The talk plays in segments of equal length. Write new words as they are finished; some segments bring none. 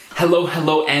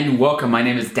Hello, and welcome. My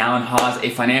name is Dallin Hawes, a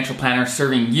financial planner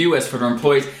serving you as federal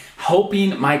employees,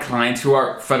 helping my clients who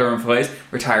are federal employees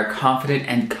retire confident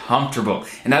and comfortable.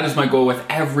 And that is my goal with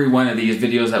every one of these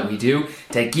videos that we do,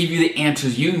 to give you the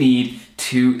answers you need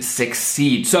to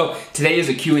succeed. So today is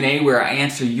a Q&A where I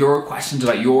answer your questions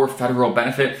about your federal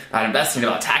benefit, about investing,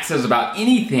 about taxes, about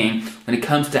anything when it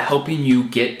comes to helping you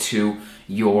get to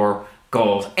your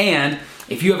goals. And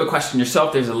if you have a question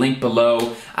yourself, there's a link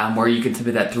below where you can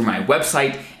submit that through my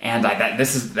website. And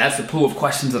that's the pool of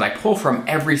questions that I pull from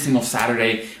every single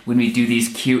Saturday when we do these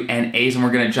Q&As, and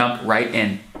we're going to jump right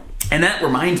in. And that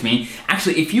reminds me,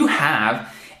 actually, if you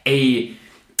have a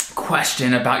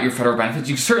question about your federal benefits,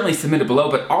 you can certainly submit it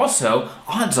below, but also,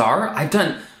 odds are, I've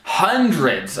done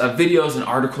hundreds of videos and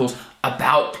articles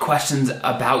about questions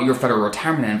about your federal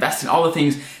retirement and investing, all the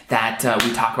things that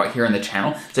we talk about here on the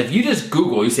channel. So if you just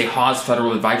Google, you say Hawes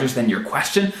Federal Advisors, then your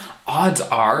question, odds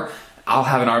are I'll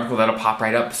have an article that'll pop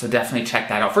right up, so definitely check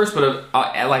that out first, but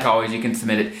like always, you can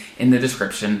submit it in the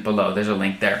description below. There's a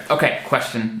link there. Okay,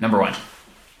 question number one.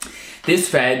 This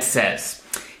Fed says,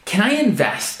 can I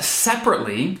invest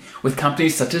separately with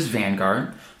companies such as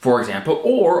Vanguard, for example,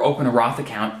 or open a Roth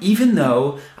account even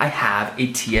though I have a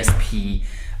TSP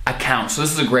account? So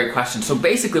this is a great question. So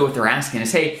basically what they're asking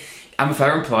is, hey, I'm a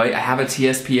federal employee, I have a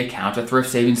TSP account, a thrift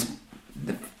savings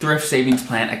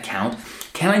plan account.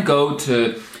 Can I go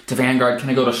to Vanguard? Can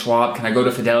I go to Schwab? Can I go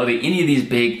to Fidelity? Any of these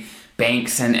big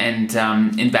banks and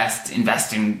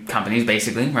investing companies,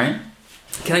 basically, right?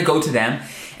 Can I go to them?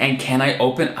 And can I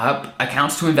open up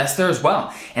accounts to invest there as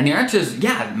well? And the answer is,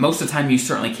 yeah, most of the time you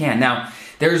certainly can. Now,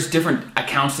 there's different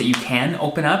accounts that you can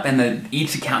open up, and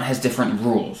each account has different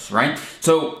rules, right?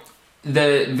 So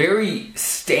the very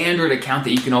standard account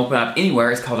that you can open up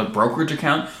anywhere is called a brokerage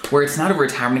account, where it's not a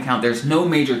retirement account. There's no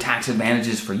major tax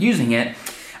advantages for using it.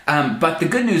 But the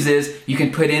good news is you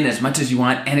can put in as much as you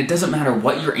want, and it doesn't matter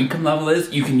what your income level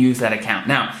is, you can use that account.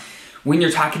 Now, when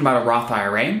you're talking about a Roth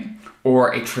IRA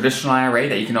or a traditional IRA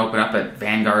that you can open up at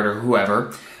Vanguard or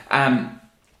whoever,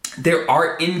 there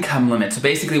are income limits. So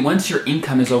basically, once your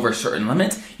income is over a certain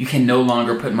limit, you can no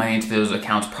longer put money into those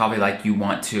accounts probably like you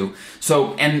want to.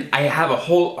 So, and I have a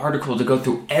whole article to go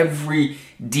through every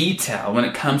detail when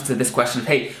it comes to this question of,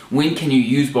 hey, when can you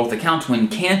use both accounts? When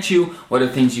can't you? What are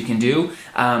things you can do?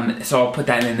 So I'll put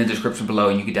that in the description below,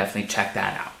 and you can definitely check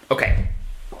that out. Okay,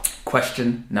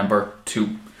 question number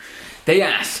two. They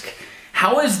ask,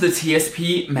 how is the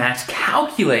TSP match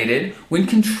calculated when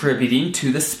contributing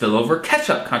to the spillover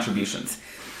catch-up contributions?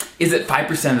 Is it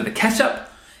 5% of the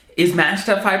catch-up is matched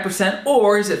at 5%,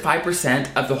 or is it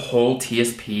 5% of the whole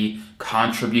TSP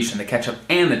contribution, the catch-up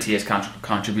and the TS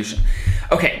contribution?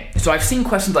 Okay, so I've seen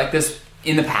questions like this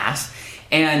in the past,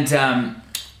 and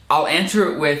I'll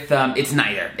answer it with, it's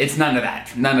neither. It's none of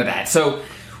that. So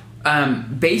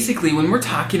basically, when we're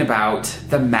talking about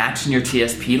the match in your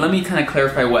TSP, let me kind of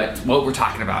clarify what we're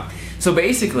talking about. So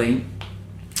basically,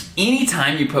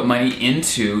 anytime you put money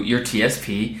into your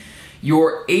TSP,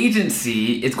 your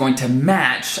agency is going to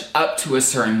match up to a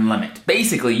certain limit.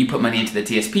 Basically, you put money into the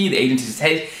TSP, the agency says,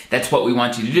 hey, that's what we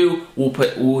want you to do,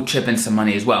 we'll chip in some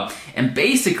money as well. And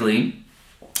basically,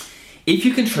 if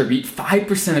you contribute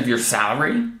 5% of your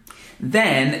salary,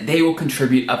 then they will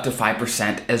contribute up to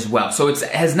 5% as well. So it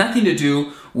has nothing to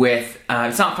do with,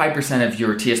 it's not 5% of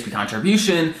your TSP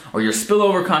contribution or your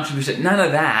spillover contribution, none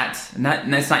of that.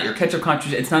 It's not your catch-up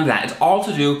contribution, it's none of that. It's all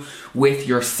to do with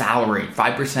your salary,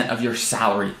 5% of your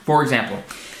salary. For example,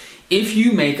 if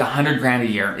you make $100,000 a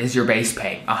year is your base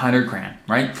pay, $100,000,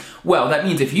 right? Well, that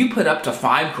means if you put up to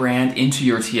 $5,000 into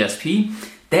your TSP,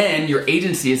 then your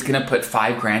agency is gonna put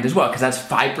 $5,000 as well, because that's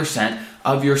 5%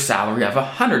 of your salary of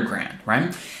 $100,000,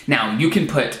 right? Now, you can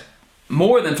put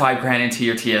more than $5,000 into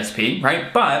your TSP,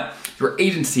 right? But your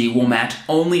agency will match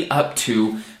only up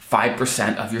to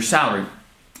 5% of your salary.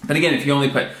 But again, if you only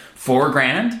put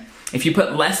 $4,000, if you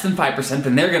put less than 5%,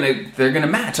 then they're gonna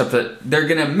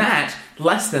match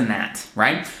less than that,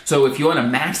 right? So if you want to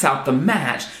max out the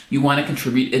match, you want to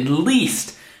contribute at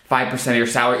least 5% of your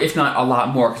salary, if not a lot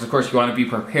more, because of course you want to be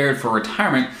prepared for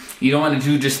retirement. You don't want to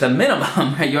do just the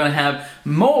minimum, right? You want to have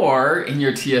more in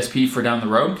your TSP for down the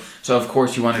road. So of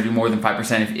course you want to do more than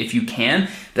 5% if you can.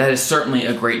 That is certainly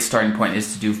a great starting point,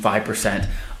 is to do 5%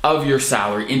 of your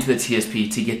salary into the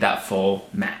TSP to get that full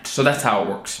match. So that's how it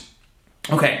works.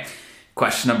 Okay,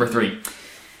 question number three.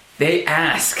 They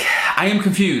ask, I am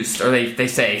confused, or they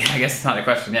say, I guess it's not a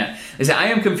question yet. They say, I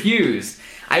am confused.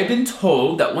 I've been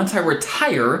told that once I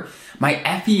retire, my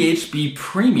FEHB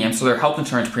premiums, so their health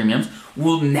insurance premiums,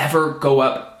 will never go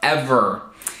up ever.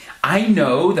 I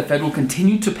know the Fed will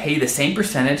continue to pay the same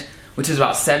percentage, which is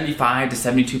about 75 to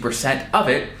 72% of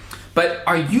it, But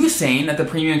are you saying that the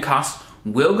premium cost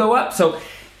will go up? So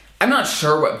I'm not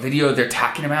sure what video they're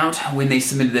talking about when they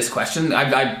submitted this question.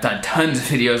 I've done tons of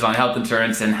videos on health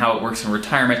insurance and how it works in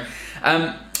retirement.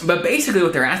 But basically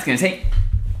what they're asking is, hey,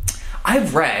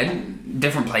 I've read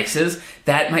different places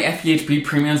that my FEHB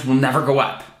premiums will never go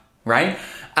up, right?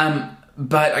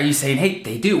 But are you saying, hey,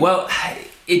 they do? Well,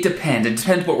 it depends. It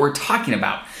depends what we're talking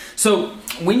about. So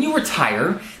when you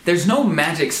retire, there's no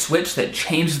magic switch that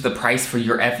changes the price for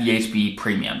your FEHB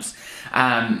premiums.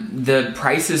 The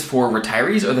prices for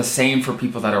retirees are the same for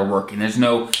people that are working. There's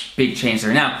no big change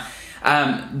there. Now,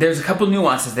 there's a couple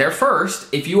nuances there.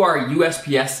 First, if you are a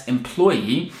USPS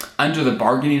employee under the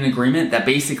bargaining agreement that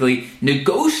basically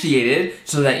negotiated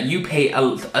so that you pay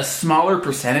a smaller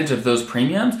percentage of those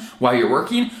premiums while you're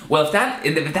working, well, if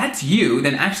that's you,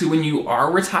 then actually when you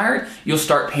are retired, you'll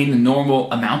start paying the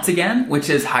normal amounts again, which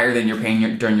is higher than you're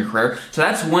paying during your career. So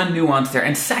that's one nuance there.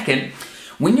 And second,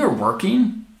 when you're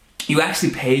working, you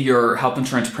actually pay your health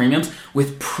insurance premiums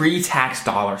with pre-tax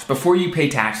dollars before you pay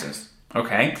taxes,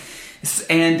 okay?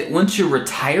 And once you're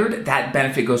retired, that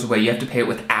benefit goes away. You have to pay it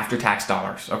with after-tax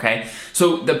dollars, okay?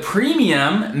 So the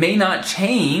premium may not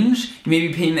change. You may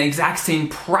be paying the exact same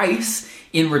price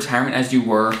in retirement as you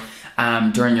were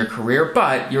during your career,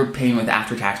 but you're paying with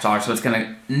after-tax dollars, so it's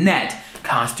gonna net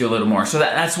cost you a little more. So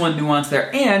that's one nuance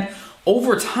there. And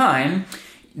over time,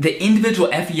 the individual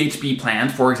FEHB plan,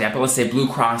 for example, let's say Blue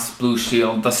Cross Blue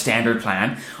Shield, the standard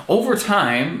plan, over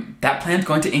time, that plan's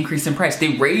going to increase in price.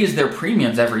 They raise their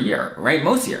premiums every year, right?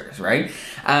 Most years, right?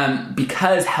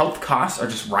 Because health costs are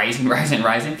just rising.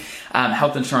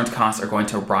 Health insurance costs are going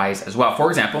to rise as well. For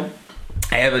example,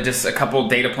 I have just a couple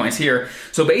data points here.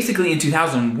 So basically in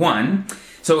 2001,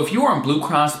 so if you are on Blue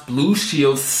Cross Blue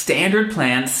Shield standard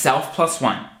plan, self plus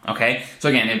one, okay? So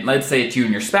again, let's say it's you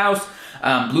and your spouse,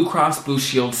 Blue Cross Blue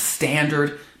Shield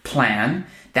standard plan,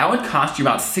 that would cost you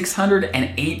about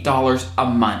 $608 a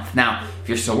month. Now, if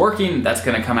you're still working, that's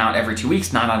gonna come out every 2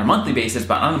 weeks, not on a monthly basis,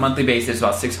 but on a monthly basis,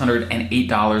 about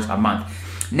 $608 a month.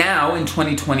 Now in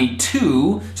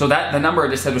 2022, so that the number I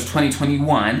just said was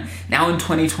 2021, now in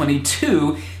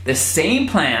 2022, the same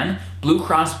plan, Blue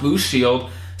Cross Blue Shield,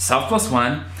 self plus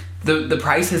one, the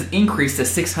price has increased to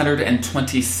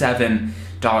 $627.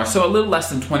 So a little less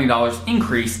than $20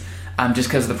 increase, just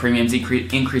because the premiums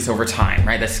increase over time,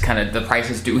 right? That's kind of, the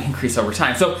prices do increase over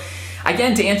time. So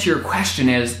again, to answer your question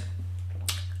is,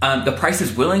 the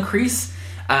prices will increase.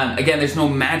 Again, there's no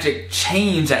magic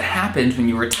change that happens when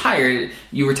you retire.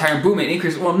 You retire and boom, it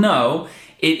increases. Well, no,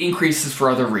 it increases for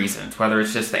other reasons, whether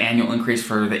it's just the annual increase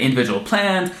for the individual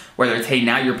plans, whether it's, hey,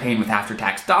 now you're paying with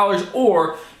after-tax dollars,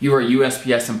 or you're a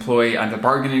USPS employee under the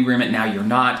bargaining agreement, now you're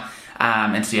not,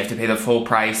 and so you have to pay the full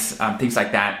price, things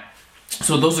like that.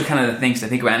 So those are kind of the things to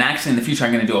think about. And actually in the future,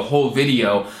 I'm going to do a whole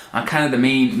video on kind of the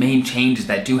main changes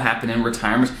that do happen in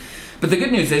retirement. But the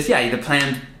good news is, yeah, the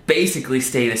plans basically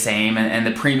stay the same, and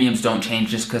the premiums don't change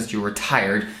just because you're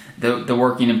retired. The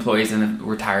working employees and the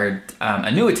retired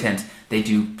annuitants, they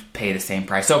do pay the same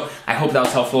price. So I hope that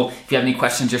was helpful. If you have any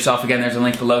questions yourself, again, there's a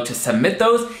link below to submit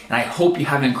those. And I hope you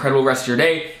have an incredible rest of your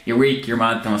day, your week, your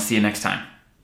month, and we'll see you next time.